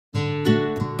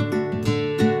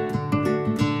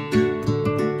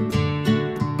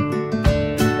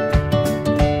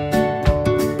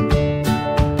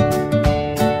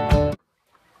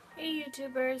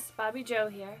Bobby Joe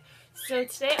here. So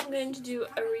today I'm going to do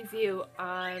a review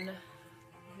on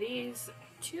these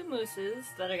two mousses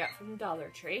that I got from Dollar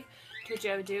Tree. To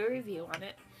Joe do a review on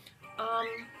it.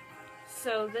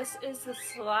 So this is the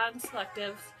Salon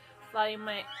Selectives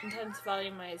Intense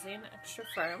Volumizing Extra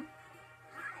Firm.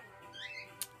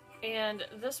 And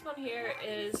this one here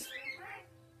is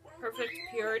Perfect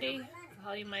Purity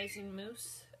Volumizing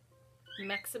Mousse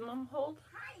Maximum Hold.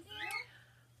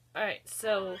 Alright,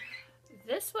 so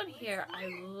this one here I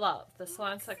love. The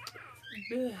Salon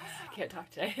Selectives. I can't talk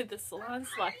today. The Salon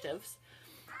Selectives.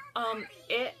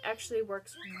 It actually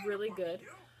works really good.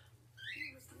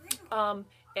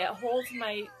 It holds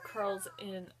my curls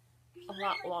in a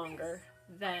lot longer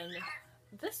than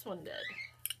this one did.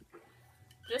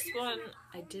 This one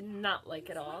I did not like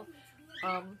at all.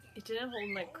 It didn't hold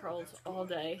my curls all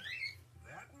day.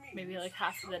 Maybe like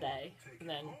half of the day. And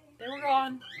then they were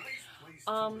gone.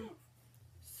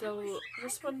 So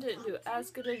this one didn't do as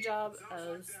good a job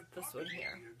as this one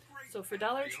here. So for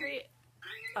Dollar Tree,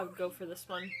 I would go for this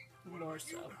one more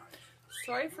so.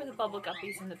 Sorry for the bubble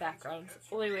guppies in the background.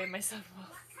 Only way my son will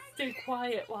stay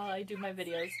quiet while I do my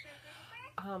videos.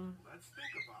 So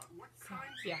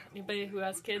yeah, anybody who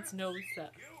has kids knows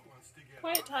that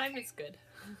quiet time is good.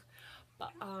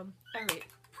 But alright.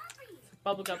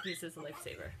 Bubble guppies is a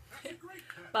lifesaver.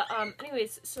 But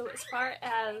anyways, so as far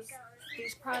as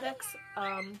these products,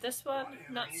 this one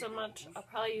not so much. I'll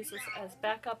probably use this as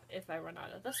backup if I run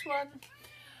out of this one.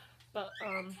 But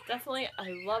definitely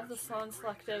I love the Salon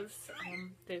Selectives.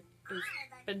 They've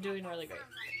been doing really great.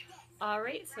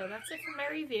 Alright, so that's it for my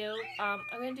review. I'm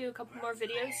going to do a couple more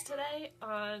videos today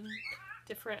on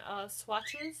different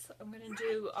swatches. I'm going to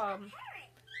do an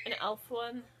e.l.f.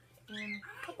 one and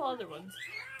a couple other ones.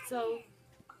 So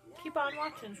keep on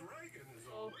watching.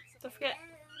 So don't forget,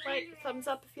 like, thumbs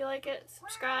up if you like it,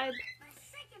 subscribe,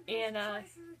 and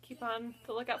keep on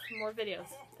the lookout for more videos.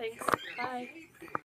 Thanks. Bye.